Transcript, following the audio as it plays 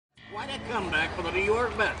Quite a comeback for the New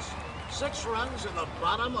York Mets. 6 runs in the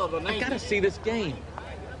bottom of the 9th. I gotta see this game.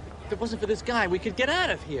 If it wasn't for this guy, we could get out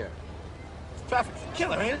of here. Traffic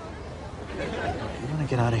killer, ain't it? You want to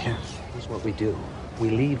get out of here? Here's what we do. We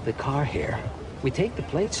leave the car here. We take the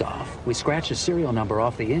plates off. We scratch a serial number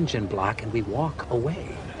off the engine block, and we walk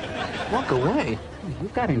away. Walk away?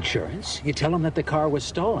 You've got insurance. You tell them that the car was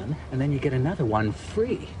stolen, and then you get another one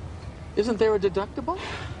free. Isn't there a deductible?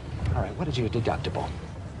 All right, what is your deductible?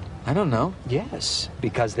 I don't know. Yes,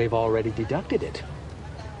 because they've already deducted it.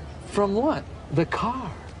 From what? The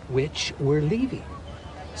car, which we're leaving.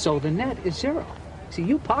 So the net is 0. See,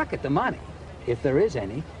 you pocket the money, if there is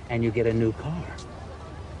any, and you get a new car.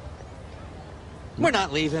 We're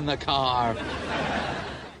not leaving the car.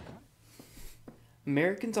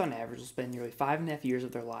 Americans on average will spend nearly 5.5 years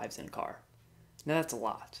of their lives in a car. Now that's a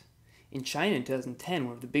lot. In China in 2010,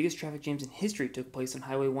 one of the biggest traffic jams in history took place on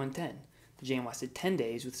Highway 110. The jam lasted 10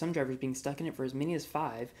 days, with some drivers being stuck in it for as many as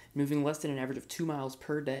 5, and moving less than an average of 2 miles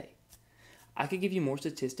per day. I could give you more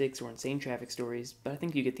statistics or insane traffic stories, but I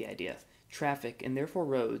think you get the idea. Traffic, and therefore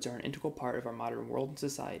roads, are an integral part of our modern world and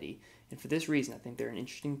society, and for this reason I think they're an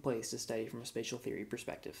interesting place to study from a spatial theory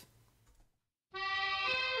perspective.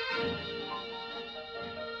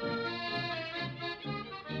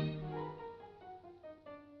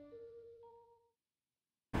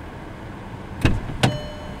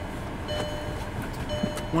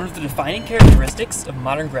 One of the defining characteristics of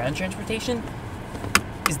modern ground transportation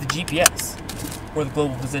is the GPS, or the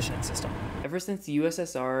Global Positioning System. Ever since the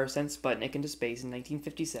USSR sent Sputnik into space in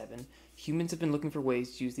 1957, humans have been looking for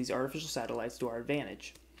ways to use these artificial satellites to our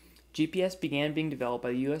advantage. GPS began being developed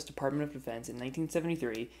by the U.S. Department of Defense in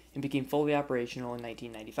 1973 and became fully operational in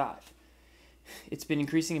 1995. It's been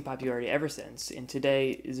increasing in popularity ever since, and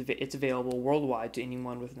today it's available worldwide to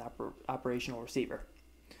anyone with an operational receiver.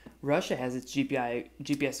 Russia has its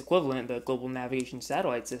GPS equivalent, the Global Navigation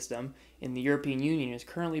Satellite System, and the European Union is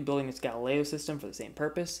currently building its Galileo system for the same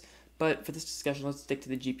purpose, but for this discussion let's stick to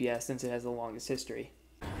the GPS since it has the longest history.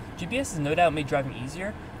 GPS has no doubt made driving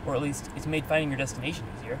easier, or at least it's made finding your destination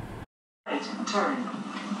easier. Right, turn.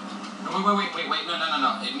 Wait,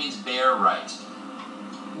 no. It means bear right.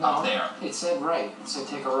 No, up there. It said right. It said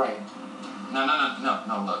take a right.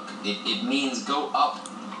 No, look. It means go up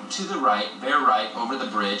to the right, bear right, over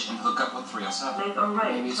the bridge, and hook up with 307. Take a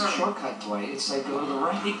right. Maybe it's a shortcut way. It said go to the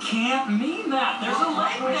right. It can't mean that. There's a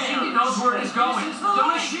light there. It knows where it's going. The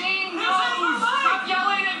machine knows. Stop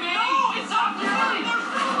yelling at me. No, it's up here.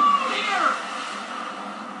 There's Here.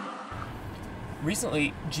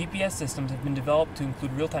 Recently, GPS systems have been developed to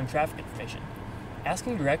include real-time traffic information.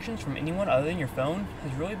 Asking directions from anyone other than your phone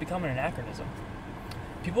has really become an anachronism.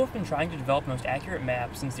 People have been trying to develop the most accurate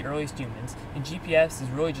maps since the earliest humans, and GPS is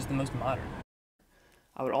really just the most modern.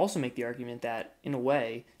 I would also make the argument that, in a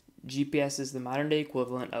way, GPS is the modern-day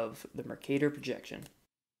equivalent of the Mercator projection.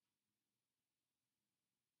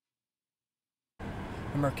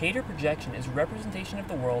 The Mercator projection is a representation of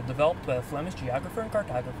the world developed by the Flemish geographer and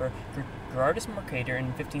cartographer Gerardus Mercator in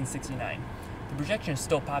 1569. The projection is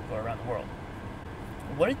still popular around the world.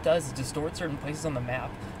 What it does is distort certain places on the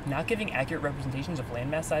map, not giving accurate representations of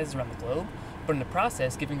landmass sizes around the globe, but in the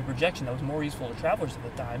process giving a projection that was more useful to travelers at the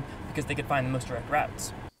time because they could find the most direct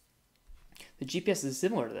routes. The GPS is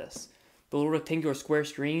similar to this. The little rectangular square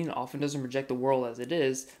screen often doesn't project the world as it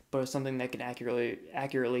is, but is something that can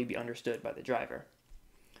accurately be understood by the driver.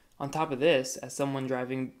 On top of this, as someone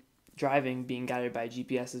driving being guided by a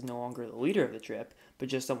GPS is no longer the leader of the trip, but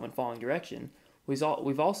just someone following direction,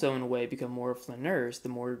 we've also, in a way, become more flaneurs the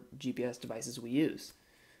more GPS devices we use.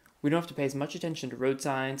 We don't have to pay as much attention to road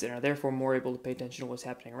signs and are therefore more able to pay attention to what's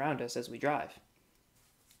happening around us as we drive.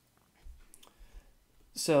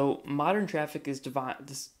 So, modern traffic is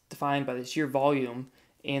defined by the sheer volume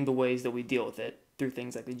and the ways that we deal with it through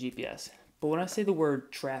things like the GPS. But when I say the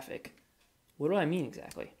word traffic, what do I mean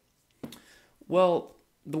exactly? Well,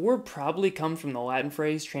 the word probably comes from the Latin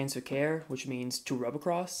phrase transficere, which means to rub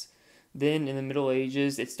across. Then, in the Middle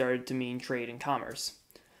Ages, it started to mean trade and commerce.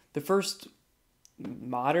 The first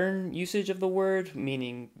modern usage of the word,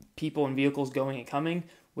 meaning people and vehicles going and coming,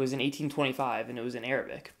 was in 1825, and it was in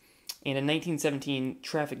Arabic. And in 1917,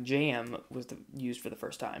 traffic jam was used for the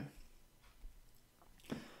first time.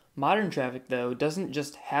 Modern traffic, though, doesn't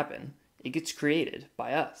just happen. It gets created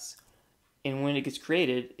by us. And when it gets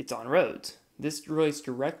created, it's on roads. This relates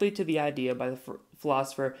directly to the idea by the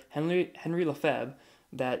philosopher Henri Lefebvre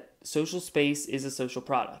that social space is a social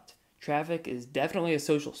product. Traffic is definitely a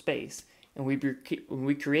social space, and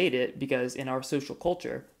we create it because in our social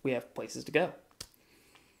culture, we have places to go.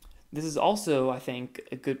 This is also, I think,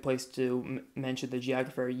 a good place to mention the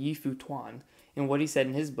geographer Tuan. in what he said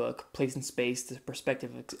in his book, Placing Space, the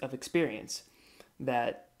Perspective of Experience,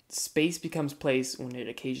 that space becomes place when it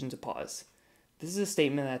occasions a pause. This is a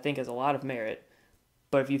statement that I think has a lot of merit,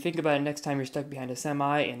 but if you think about it next time you're stuck behind a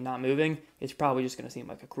semi and not moving, it's probably just going to seem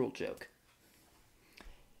like a cruel joke.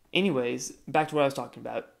 Anyways, back to what I was talking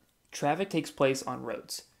about. Traffic takes place on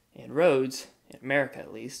roads, and roads, in America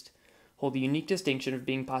at least, hold the unique distinction of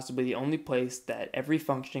being possibly the only place that every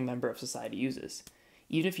functioning member of society uses.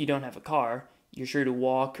 Even if you don't have a car, you're sure to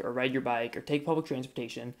walk or ride your bike or take public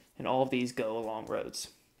transportation, and all of these go along roads.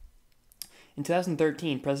 In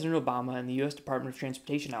 2013, President Obama and the U.S. Department of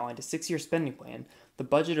Transportation outlined a 6-year spending plan, the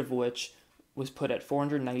budget of which was put at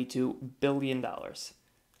 $492 billion.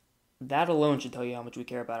 That alone should tell you how much we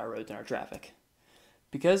care about our roads and our traffic.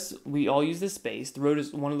 Because we all use this space, the road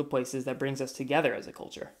is one of the places that brings us together as a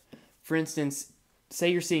culture. For instance, say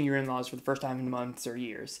you're seeing your in-laws for the first time in months or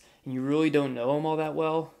years, and you really don't know them all that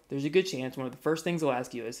well, there's a good chance one of the first things they'll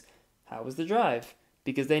ask you is, how was the drive?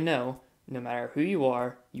 Because they know, no matter who you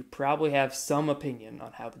are, you probably have some opinion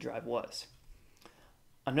on how the drive was.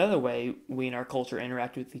 Another way we in our culture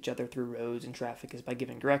interact with each other through roads and traffic is by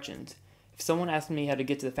giving directions. If someone asked me how to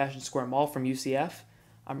get to the Fashion Square Mall from UCF,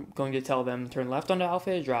 I'm going to tell them turn left onto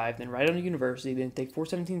Alphabet Drive, then right onto University, then take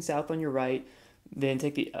 417 South on your right, then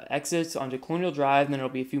take the exits onto Colonial Drive, and then it'll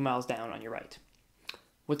be a few miles down on your right.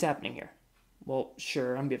 What's happening here? Well,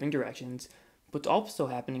 sure, I'm giving directions. What's also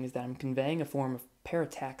happening is that I'm conveying a form of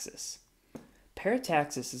parataxis.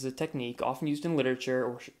 Parataxis is a technique often used in literature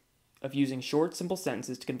or of using short, simple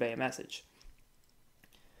sentences to convey a message.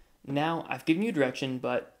 Now, I've given you direction,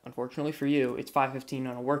 but unfortunately for you, it's 5:15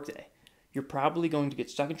 on a workday. You're probably going to get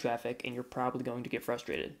stuck in traffic, and you're probably going to get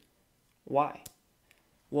frustrated. Why?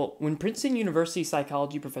 Well, when Princeton University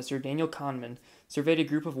psychology professor Daniel Kahneman surveyed a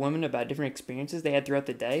group of women about different experiences they had throughout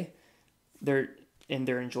the day, their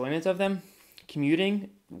enjoyment of them,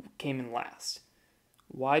 commuting came in last.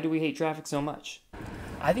 Why do we hate traffic so much?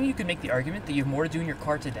 I think you could make the argument that you have more to do in your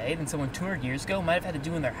car today than someone 200 years ago might have had to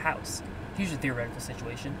do in their house. Here's a theoretical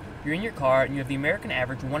situation. You're in your car and you have the American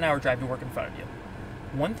average 1-hour drive to work in front of you.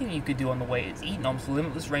 One thing you could do on the way is eat an almost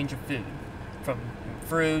limitless range of food, from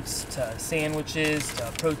fruits to sandwiches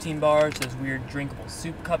to protein bars to those weird drinkable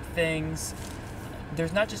soup cup things.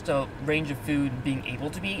 There's not just a range of food being able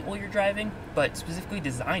to be eaten while you're driving, but specifically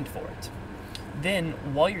designed for it. Then,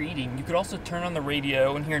 while you're eating, you could also turn on the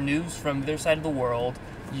radio and hear news from their side of the world.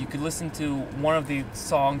 You could listen to one of the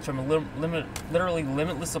songs from a literally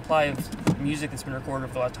limitless supply of music that's been recorded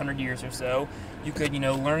for the last 100 years or so. You could,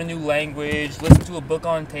 learn a new language, listen to a book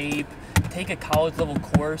on tape, take a college-level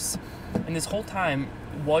course. And this whole time,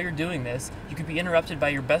 while you're doing this, you could be interrupted by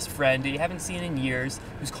your best friend that you haven't seen in years,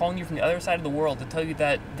 who's calling you from the other side of the world to tell you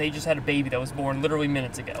that they just had a baby that was born literally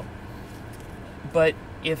minutes ago. But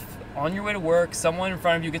if on your way to work, someone in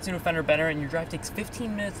front of you gets into a fender bender and your drive takes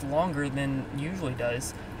 15 minutes longer than usually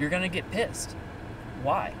does, you're going to get pissed.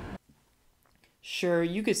 Why? Sure,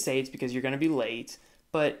 you could say it's because you're going to be late,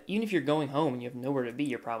 but even if you're going home and you have nowhere to be,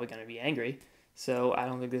 you're probably going to be angry. So I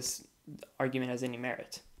don't think this argument has any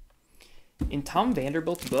merit. In Tom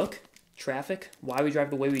Vanderbilt's book, Traffic, Why We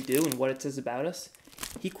Drive the Way We Do and What It Says About Us,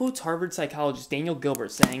 he quotes Harvard psychologist Daniel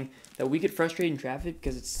Gilbert saying that we get frustrated in traffic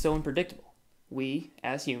because it's so unpredictable. We,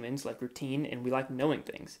 as humans, like routine and we like knowing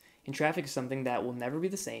things. And traffic is something that will never be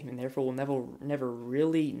the same and therefore we'll never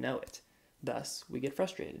really know it. Thus, we get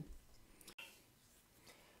frustrated.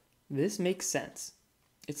 This makes sense.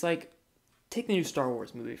 It's like, take the new Star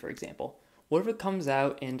Wars movie, for example. What if it comes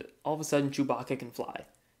out and all of a sudden Chewbacca can fly?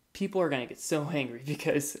 People are going to get so angry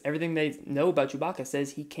because everything they know about Chewbacca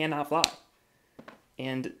says he cannot fly.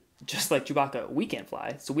 And just like Chewbacca, we can't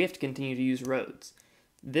fly, so we have to continue to use roads.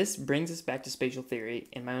 This brings us back to spatial theory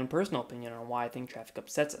and my own personal opinion on why I think traffic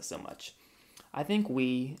upsets us so much. I think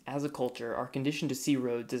we, as a culture, are conditioned to see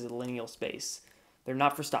roads as a lineal space. They're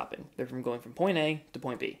not for stopping. They're from going from point A to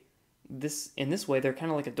point B. In this way, they're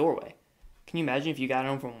kind of like a doorway. Can you imagine if you got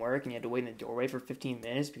home from work and you had to wait in the doorway for 15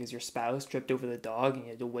 minutes because your spouse tripped over the dog and you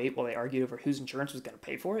had to wait while they argued over whose insurance was going to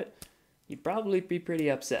pay for it? You'd probably be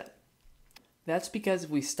pretty upset. That's because if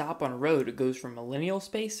we stop on a road, it goes from a lineal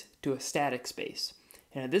space to a static space.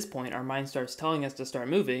 And at this point, our mind starts telling us to start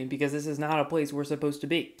moving because this is not a place we're supposed to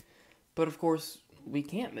be. But of course, we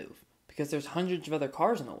can't move because there's hundreds of other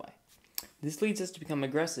cars in the way. This leads us to become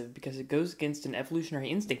aggressive because it goes against an evolutionary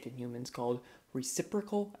instinct in humans called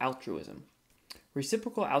reciprocal altruism.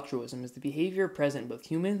 Reciprocal altruism is the behavior present in both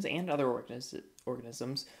humans and other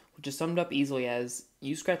organisms, which is summed up easily as,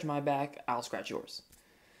 you scratch my back, I'll scratch yours.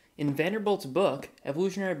 In Vanderbilt's book,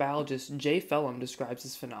 evolutionary biologist J. Phelan describes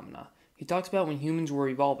this phenomena. He talks about when humans were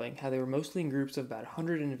evolving, how they were mostly in groups of about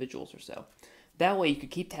 100 individuals or so. That way you could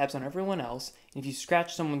keep tabs on everyone else, and if you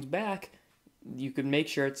scratch someone's back, you could make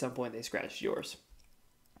sure at some point they scratched yours.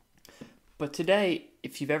 But today,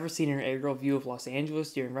 if you've ever seen an aerial view of Los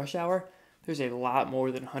Angeles during rush hour, there's a lot more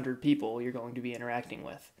than 100 people you're going to be interacting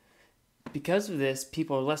with. Because of this,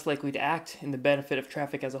 people are less likely to act in the benefit of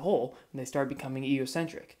traffic as a whole, and they start becoming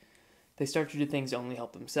egocentric. They start to do things to only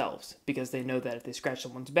help themselves, because they know that if they scratch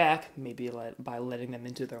someone's back, maybe by letting them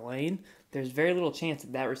into their lane, there's very little chance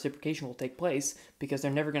that reciprocation will take place, because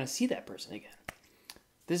they're never going to see that person again.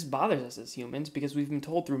 This bothers us as humans, because we've been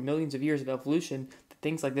told through millions of years of evolution that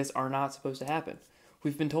things like this are not supposed to happen.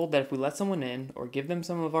 We've been told that if we let someone in, or give them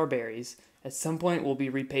some of our berries, at some point we'll be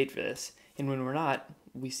repaid for this, and when we're not,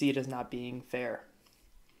 we see it as not being fair.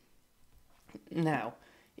 Now,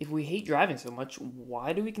 if we hate driving so much,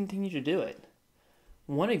 why do we continue to do it?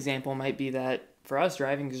 One example might be that for us,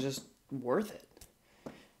 driving is just worth it.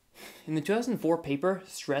 In the 2004 paper,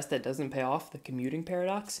 Stress That Doesn't Pay Off, The Commuting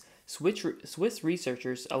Paradox, Swiss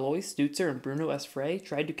researchers Alois Stutzer and Bruno S. Frey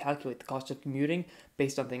tried to calculate the cost of commuting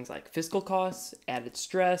based on things like fiscal costs, added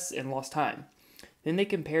stress, and lost time. Then they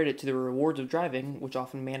compared it to the rewards of driving, which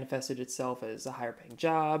often manifested itself as a higher paying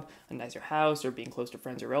job, a nicer house, or being close to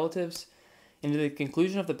friends or relatives. And in the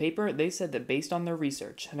conclusion of the paper, they said that based on their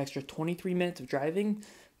research, an extra 23 minutes of driving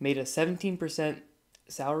made a 17%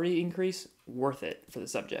 salary increase worth it for the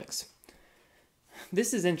subjects.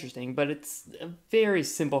 This is interesting, but it's a very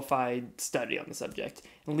simplified study on the subject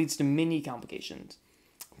and leads to many complications.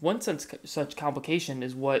 One such complication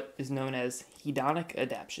is what is known as hedonic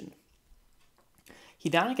adaptation.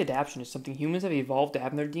 Hedonic adaptation is something humans have evolved to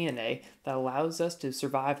have in their DNA that allows us to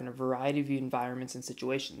survive in a variety of environments and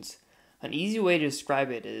situations. An easy way to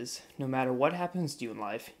describe it is, no matter what happens to you in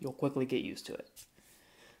life, you'll quickly get used to it.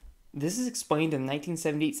 This is explained in the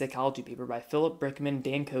 1978 psychology paper by Philip Brickman,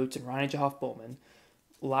 Dan Coates, and Ronnie Jahoff Bowman,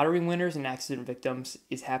 Lottery Winners and Accident Victims,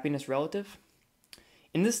 Is Happiness Relative?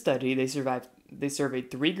 In this study, they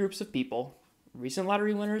surveyed 3 groups of people: recent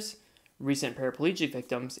lottery winners, recent paraplegic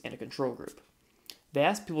victims, and a control group. They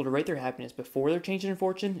asked people to rate their happiness before their change in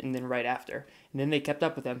fortune and then right after, and then they kept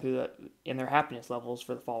up with them in their happiness levels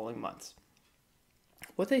for the following months.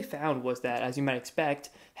 What they found was that, as you might expect,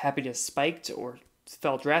 happiness spiked or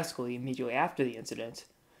fell drastically immediately after the incident,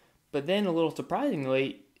 but then, a little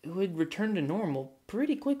surprisingly, it would return to normal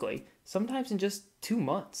pretty quickly, sometimes in just 2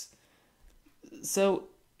 months. So,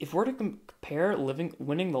 if we're to compare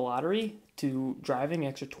winning the lottery to driving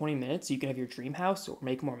an extra 20 minutes so you can have your dream house or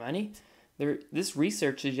make more money, this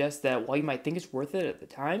research suggests that while you might think it's worth it at the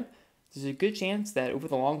time, there's a good chance that over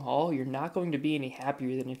the long haul, you're not going to be any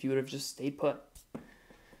happier than if you would have just stayed put.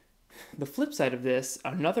 The flip side of this,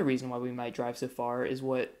 another reason why we might drive so far, is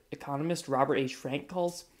what economist Robert H. Frank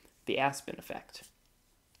calls the Aspen effect.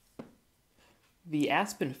 The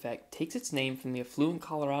Aspen effect takes its name from the affluent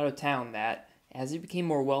Colorado town that, as it became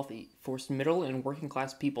more wealthy, forced middle and working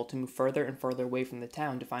class people to move further and further away from the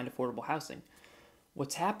town to find affordable housing.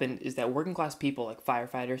 What's happened is that working class people like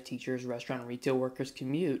firefighters, teachers, restaurant and retail workers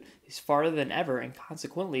commute is farther than ever, and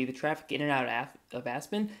consequently the traffic in and out of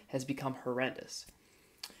Aspen has become horrendous.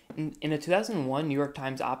 In a 2001 New York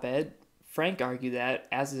Times op-ed, Frank argued that,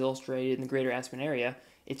 as is illustrated in the greater Aspen area,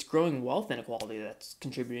 it's growing wealth inequality that's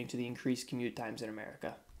contributing to the increased commute times in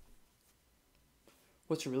America.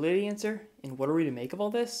 What's really the answer, and what are we to make of all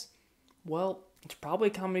this? Well, it's probably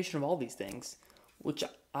a combination of all these things, which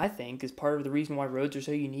I think is part of the reason why roads are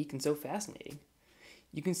so unique and so fascinating.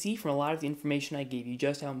 You can see from a lot of the information I gave you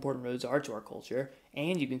just how important roads are to our culture,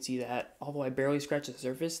 and you can see that, although I barely scratched the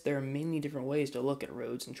surface, there are many different ways to look at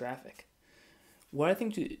roads and traffic. What I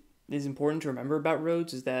think is important to remember about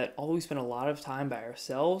roads is that although we spend a lot of time by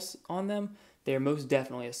ourselves on them, they are most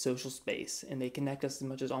definitely a social space, and they connect us as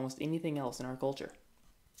much as almost anything else in our culture.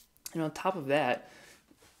 And on top of that,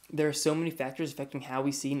 there are so many factors affecting how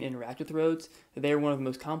we see and interact with roads that they are one of the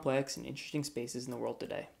most complex and interesting spaces in the world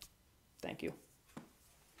today. Thank you.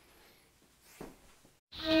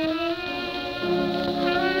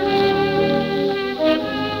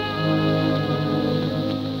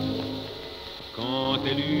 Quand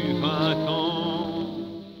elle eut